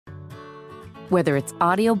Whether it's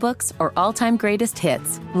audiobooks or all-time greatest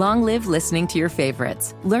hits, long live listening to your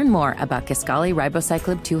favorites. Learn more about Kisqali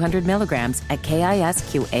Ribociclib 200 milligrams at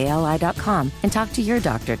KISQALI.com and talk to your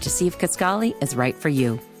doctor to see if Kisqali is right for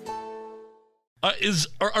you.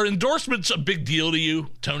 Are endorsements a big deal to you,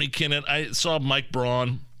 Tony Kinnett? I saw Mike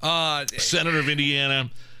Braun, Senator of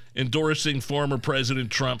Indiana, endorsing former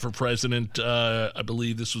President Trump for president. I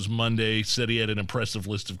believe this was Monday. Said he had an impressive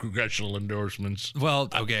list of congressional endorsements. Well,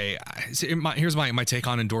 okay. Here's my take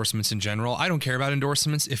on endorsements in general. I don't care about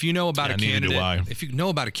endorsements. If you know about a candidate, if you know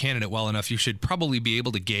about a candidate well enough, you should probably be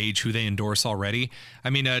able to gauge who they endorse already. I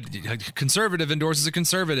mean, a conservative endorses a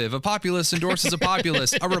conservative. A populist endorses a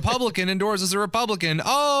populist. A Republican endorses a Republican.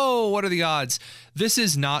 Oh, what are the odds? This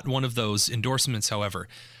is not one of those endorsements, however.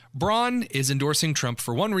 Braun is endorsing Trump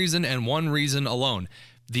for one reason and one reason alone.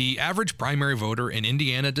 The average primary voter in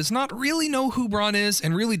Indiana does not really know who Braun is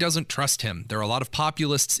and really doesn't trust him. There are a lot of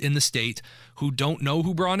populists in the state who don't know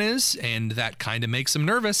who Braun is, and that kind of makes them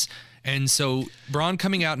nervous. And so Braun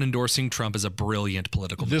coming out and endorsing Trump is a brilliant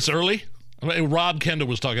political move. This early? I mean, Rob Kendall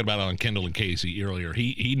was talking about it on Kendall and Casey earlier.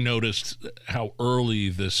 He noticed how early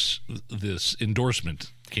this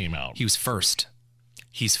endorsement came out. He was first.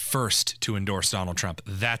 He's first to endorse Donald Trump.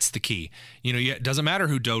 That's the key. You know, it doesn't matter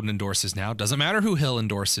who Doden endorses now. Doesn't matter who Hill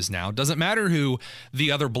endorses now. Doesn't matter who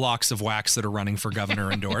the other blocks of wax that are running for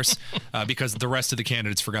governor endorse, because the rest of the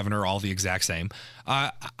candidates for governor are all the exact same.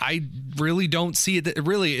 I really don't see it.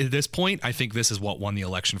 Really, at this point, I think this is what won the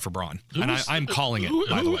election for Braun. And I'm calling it,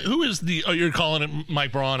 by the way. Who is the... Oh, you're calling it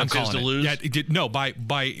Mike Braun and says to lose? Yeah, no,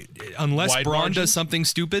 unless Wide Braun margin? does something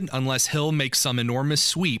stupid, unless Hill makes some enormous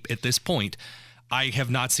sweep at this point, I have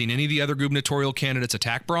not seen any of the other gubernatorial candidates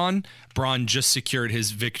attack Braun. Braun just secured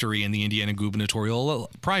his victory in the Indiana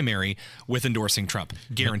gubernatorial primary with endorsing Trump.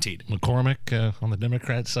 Guaranteed. McCormick on the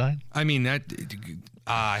Democrat side? I mean,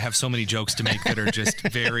 I have so many jokes to make that are just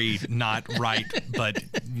very not right, but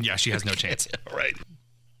yeah, she has no chance. Right.